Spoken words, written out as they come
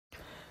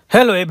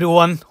Hello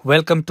everyone,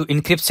 welcome to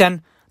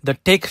Encryption, the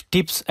tech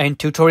tips and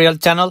tutorial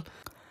channel.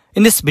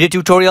 In this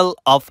video tutorial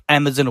of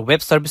Amazon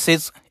Web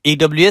Services,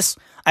 AWS,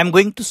 I'm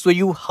going to show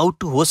you how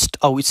to host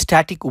a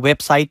static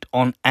website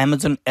on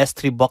Amazon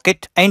S3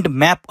 bucket and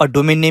map a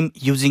domain name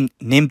using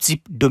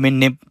Namecheap domain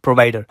name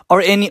provider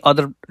or any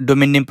other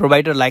domain name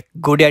provider like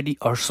GoDaddy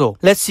or so.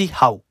 Let's see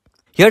how.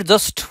 Here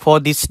just for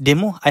this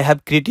demo, I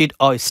have created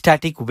a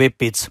static web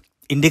page,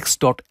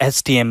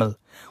 index.html,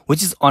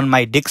 which is on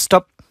my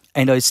desktop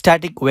and a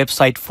static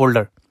website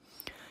folder.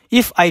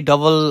 If I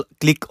double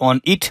click on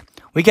it,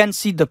 we can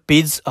see the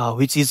page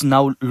which is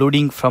now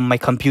loading from my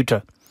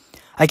computer.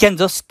 I can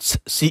just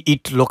see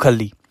it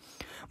locally,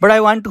 but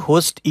I want to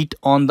host it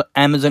on the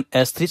Amazon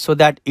S3 so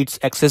that it's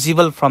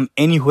accessible from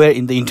anywhere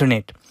in the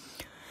internet.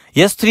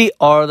 S3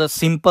 or the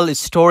simple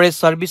storage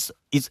service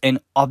is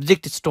an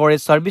object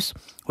storage service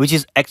which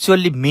is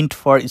actually meant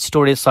for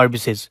storage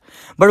services,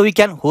 but we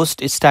can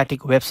host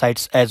static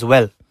websites as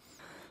well.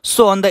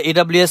 So on the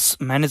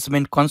AWS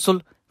Management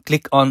Console,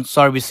 click on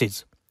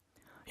Services.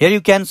 Here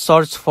you can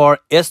search for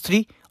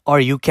S3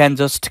 or you can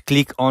just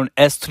click on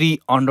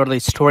S3 under the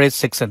storage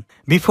section.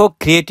 Before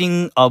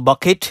creating a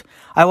bucket,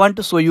 I want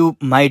to show you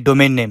my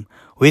domain name,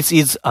 which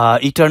is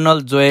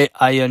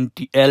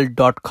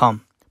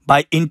eternaljoyintl.com.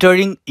 By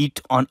entering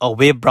it on a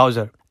web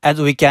browser,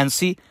 as we can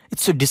see,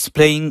 it's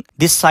displaying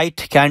this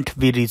site can't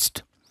be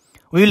reached.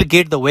 We will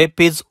get the web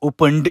page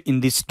opened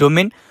in this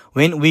domain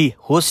when we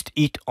host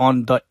it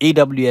on the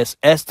AWS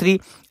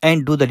S3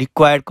 and do the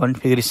required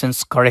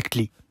configurations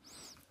correctly.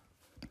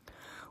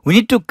 We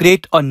need to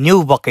create a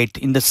new bucket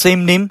in the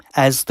same name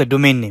as the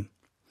domain name.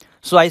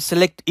 So I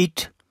select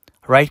it,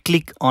 right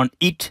click on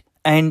it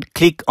and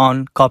click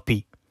on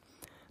copy.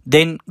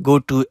 Then go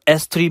to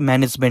S3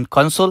 Management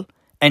Console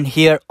and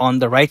here on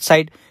the right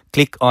side,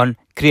 click on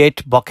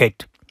create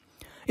bucket.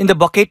 In the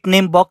bucket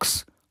name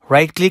box,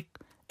 right click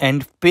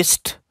and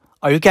paste,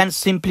 or you can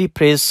simply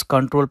press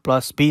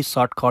Ctrl+B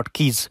shortcut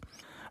keys.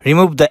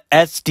 Remove the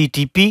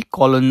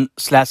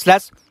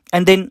http://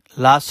 and then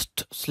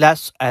last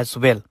slash as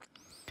well.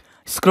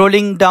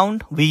 Scrolling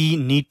down, we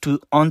need to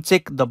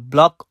uncheck the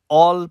block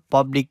all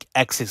public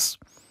access.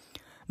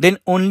 Then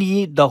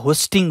only the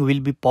hosting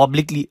will be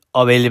publicly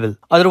available,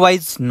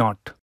 otherwise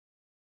not.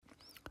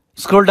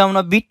 Scroll down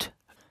a bit,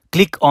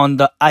 click on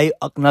the I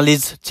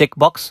acknowledge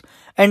checkbox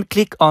and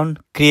click on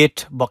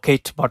create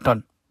bucket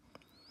button.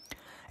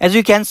 As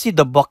you can see,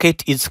 the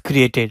bucket is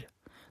created.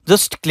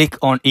 Just click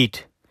on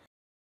it.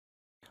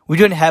 We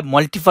don't have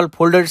multiple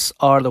folders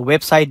or the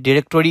website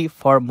directory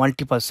for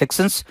multiple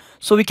sections,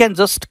 so we can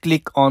just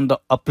click on the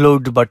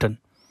upload button.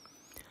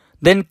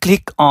 Then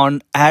click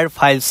on add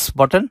files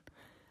button.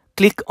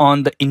 Click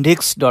on the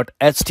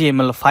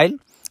index.html file.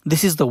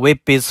 This is the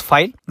web page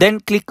file.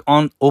 Then click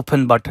on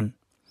open button.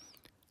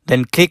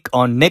 Then click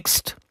on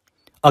next.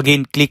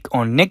 Again click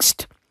on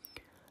next.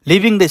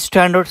 Leaving the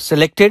standard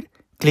selected,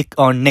 click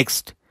on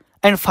next.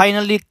 And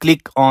finally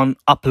click on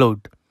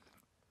upload.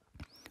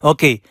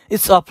 Okay,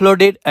 it's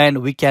uploaded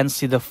and we can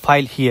see the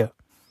file here.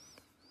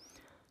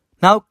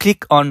 Now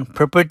click on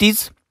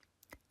properties.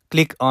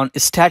 Click on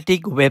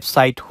static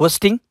website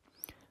hosting.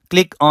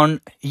 Click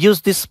on use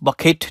this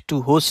bucket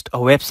to host a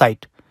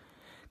website.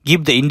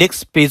 Give the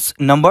index page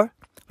number.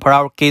 For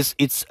our case,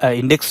 it's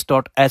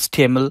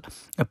index.html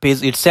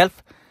page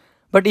itself.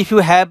 But if you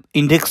have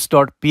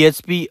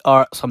index.php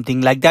or something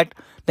like that,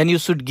 then you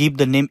should give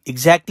the name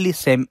exactly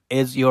same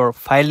as your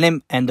file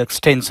name and the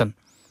extension.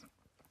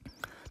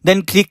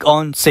 Then click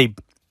on save.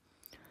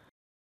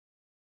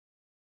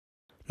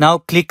 Now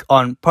click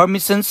on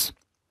permissions.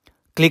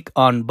 Click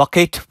on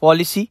bucket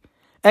policy.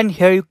 And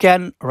here you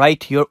can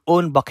write your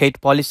own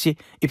bucket policy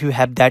if you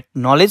have that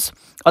knowledge.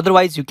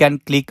 Otherwise, you can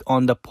click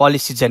on the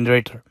policy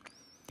generator.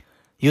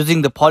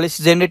 Using the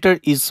policy generator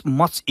is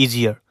much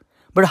easier.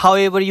 But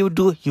however you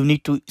do, you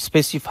need to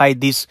specify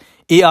this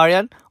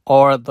ARN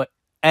or the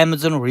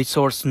Amazon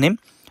resource name.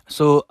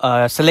 So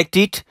select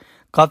it,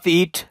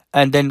 copy it,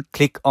 and then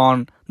click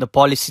on the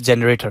policy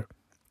generator.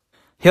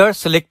 Here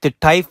select the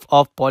type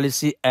of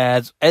policy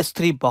as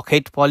S3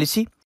 bucket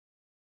policy.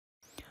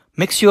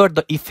 Make sure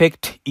the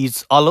effect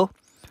is allow.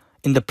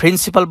 In the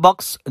principal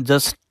box,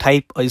 just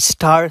type a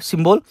star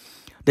symbol.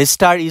 The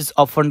star is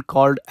often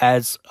called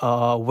as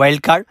a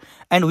wildcard,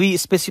 and we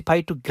specify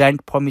to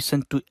grant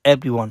permission to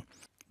everyone.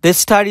 The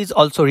star is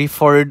also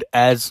referred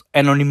as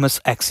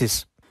anonymous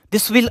access.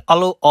 This will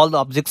allow all the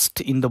objects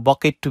in the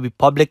bucket to be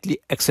publicly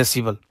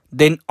accessible.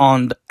 Then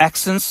on the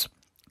actions,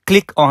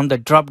 click on the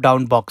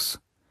drop-down box.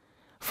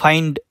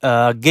 Find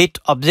get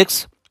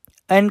objects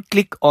and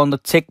click on the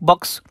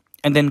checkbox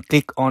and then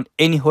click on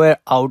anywhere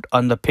out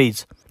on the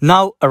page.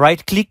 Now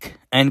right click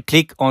and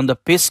click on the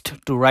paste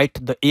to write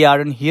the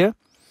ARN here.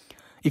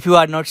 If you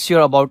are not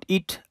sure about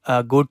it,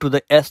 go to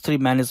the S3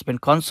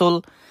 Management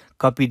Console,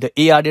 copy the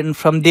ARN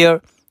from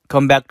there,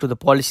 come back to the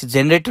policy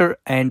generator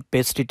and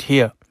paste it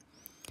here.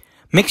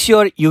 Make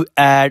sure you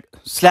add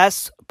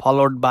slash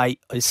followed by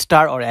a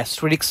star or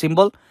asterisk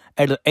symbol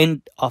at the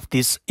end of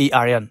this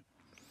ARN.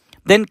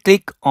 Then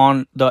click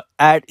on the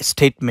add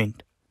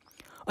statement.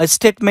 a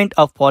statement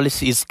of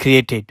policy is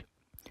created.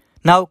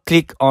 Now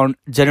click on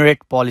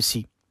Generate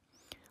Policy.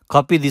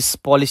 Copy this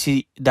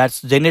policy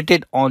that's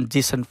generated on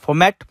JSON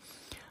format.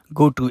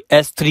 Go to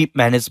S3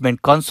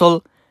 Management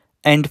Console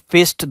and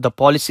paste the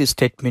policy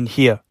statement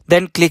here.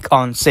 Then click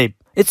on Save.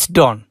 It's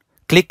done.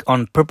 Click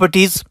on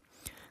Properties.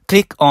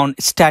 Click on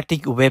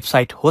Static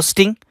Website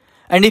Hosting.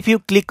 And if you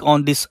click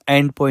on this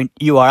endpoint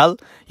URL,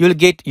 you'll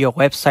get your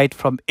website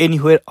from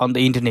anywhere on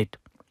the internet.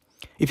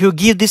 If you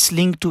give this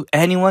link to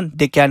anyone,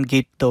 they can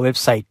get the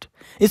website.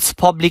 It's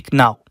public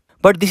now.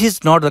 But this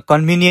is not the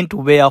convenient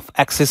way of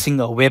accessing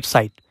a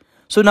website.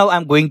 So now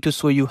I'm going to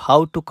show you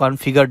how to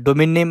configure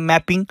domain name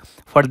mapping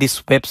for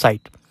this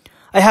website.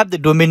 I have the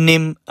domain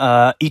name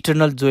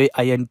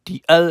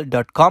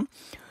eternaljoyintl.com.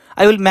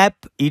 I will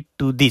map it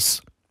to this.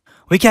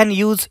 We can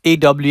use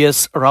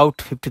AWS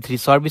Route53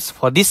 service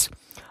for this.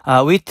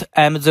 With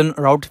Amazon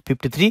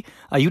Route53,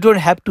 you don't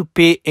have to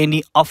pay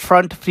any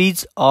upfront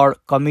fees or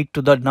commit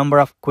to the number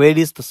of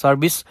queries the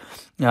service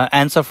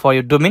answer for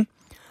your domain.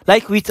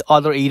 Like with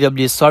other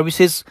AWS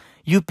services,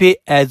 you pay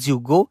as you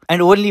go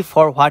and only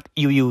for what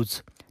you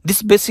use.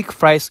 This basic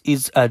price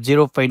is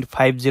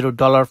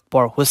 $0.50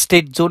 per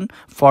hosted zone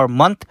per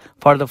month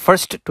for the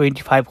first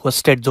 25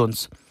 hosted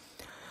zones.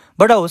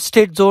 But a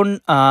hosted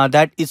zone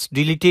that is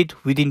deleted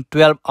within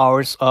 12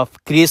 hours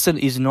of creation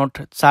is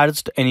not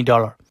charged any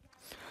dollar.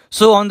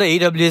 So on the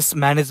AWS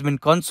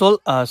Management Console,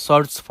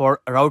 search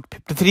for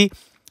Route53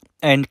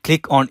 and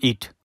click on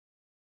it.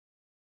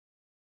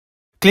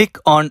 Click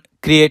on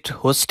Create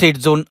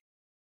Hosted Zone.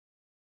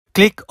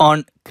 Click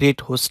on Create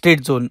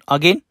Hosted Zone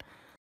again.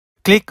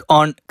 Click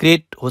on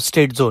Create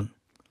Hosted Zone.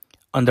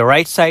 On the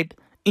right side,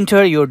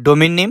 enter your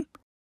domain name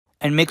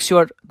and make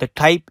sure the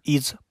type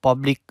is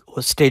Public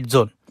Hosted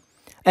Zone.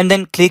 And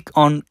then click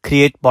on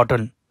Create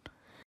button.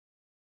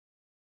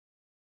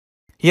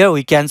 Here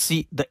we can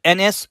see the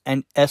NS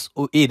and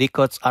SOA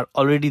records are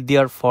already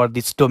there for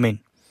this domain.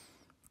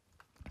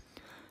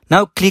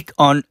 Now click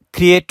on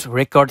Create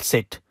Record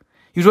Set.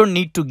 You don't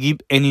need to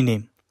give any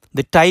name.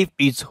 The type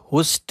is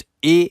host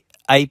A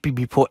IP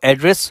before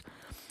address.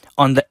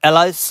 On the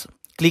alias,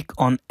 click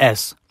on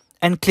S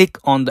and click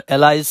on the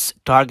alias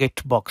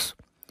target box.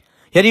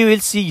 Here you will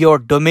see your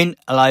domain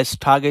alias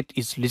target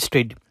is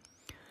listed.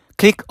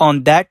 Click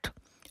on that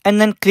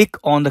and then click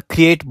on the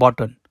Create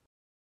button.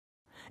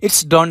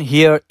 It's done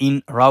here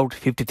in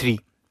Route53.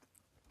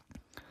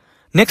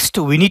 Next,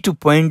 we need to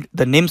point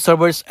the name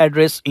server's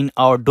address in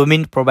our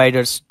domain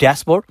provider's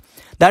dashboard.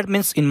 That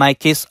means in my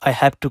case, I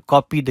have to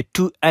copy the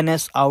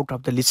 2NS out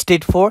of the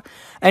listed 4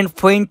 and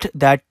point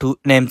that to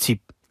Namecheap.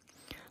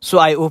 So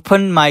I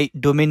open my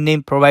domain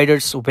name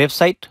provider's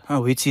website,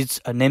 which is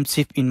a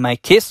Namecheap in my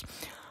case.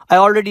 I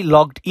already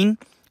logged in,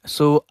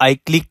 so I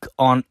click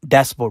on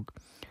dashboard.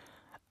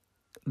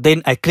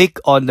 Then I click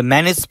on the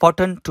manage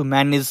button to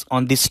manage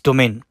on this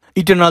domain,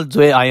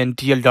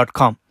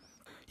 eternaljoyintl.com.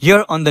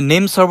 Here on the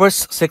name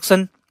servers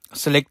section,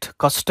 select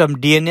custom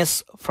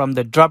DNS from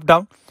the drop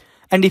down.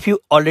 And if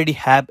you already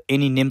have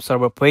any name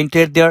server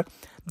pointed there,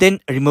 then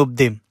remove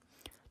them.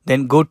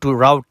 Then go to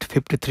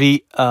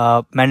Route53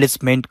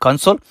 management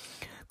console,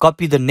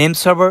 copy the name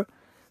server,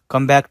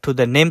 come back to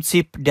the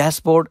Namecheap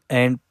dashboard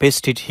and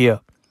paste it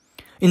here.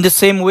 In the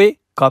same way,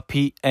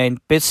 copy and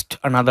paste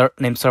another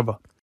name server.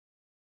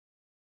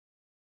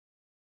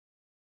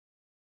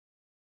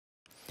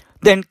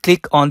 Then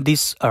click on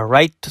this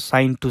right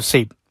sign to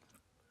save.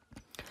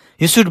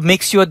 You should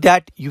make sure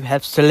that you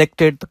have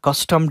selected the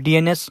custom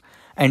DNS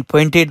and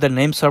pointed the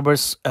name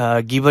servers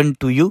given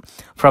to you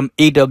from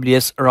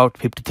AWS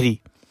Route53.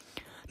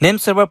 Name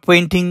server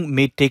pointing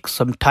may take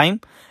some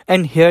time,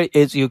 and here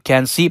as you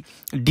can see,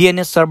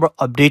 DNS server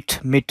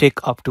update may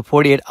take up to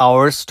 48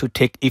 hours to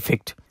take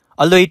effect.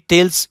 Although it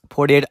tells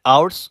 48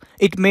 hours,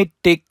 it may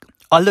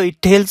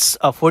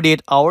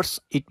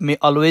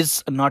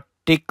always not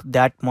take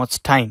that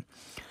much time.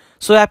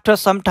 So after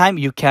some time,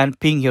 you can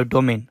ping your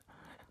domain.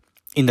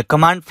 In the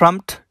command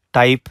prompt,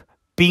 type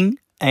ping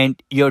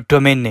and your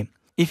domain name.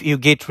 If you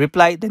get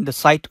reply, then the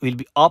site will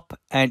be up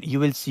and you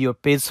will see your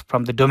page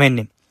from the domain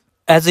name.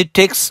 As it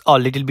takes a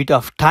little bit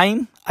of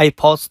time, I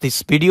pause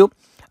this video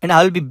and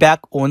I will be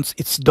back once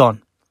it's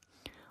done.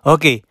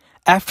 Okay,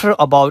 after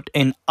about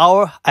an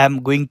hour, I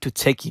am going to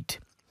check it.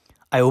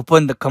 I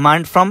open the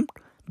command prompt,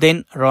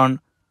 then run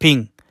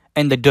ping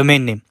and the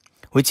domain name,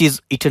 which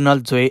is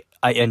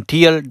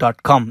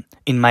eternaljoyintl.com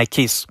in my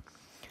case.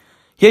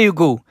 Here you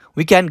go,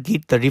 we can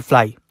get the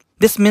reply.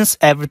 This means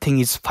everything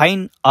is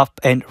fine, up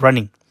and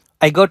running.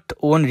 I got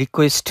one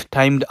request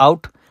timed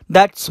out.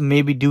 That's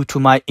maybe due to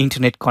my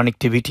internet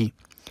connectivity.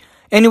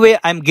 Anyway,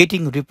 I'm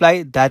getting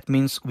reply. That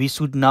means we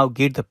should now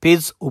get the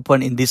page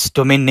open in this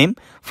domain name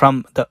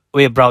from the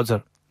web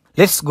browser.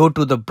 Let's go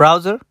to the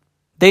browser,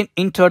 then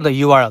enter the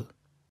URL.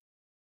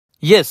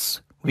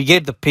 Yes, we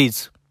get the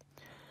page.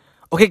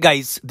 Okay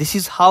guys, this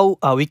is how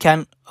we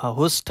can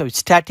host a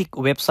static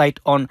website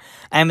on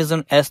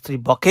Amazon S3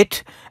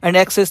 bucket and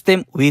access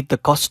them with the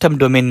custom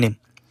domain name.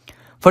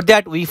 For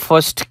that, we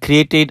first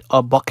created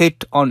a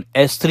bucket on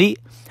S3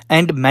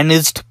 and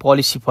managed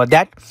policy for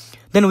that.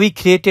 Then we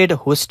created a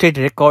hosted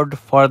record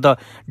for the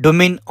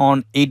domain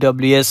on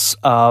AWS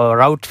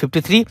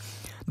Route53.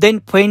 Then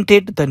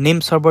pointed the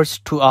name servers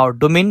to our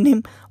domain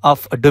name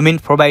of a domain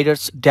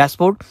provider's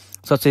dashboard,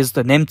 such as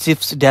the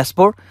Namecheap's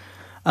dashboard.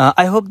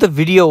 I hope the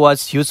video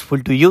was useful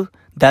to you.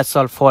 That's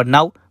all for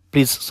now.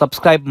 Please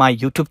subscribe my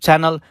YouTube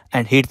channel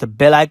and hit the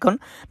bell icon.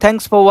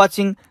 Thanks for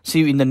watching.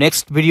 See you in the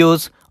next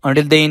videos.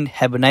 Until then,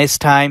 have a nice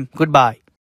time. Goodbye.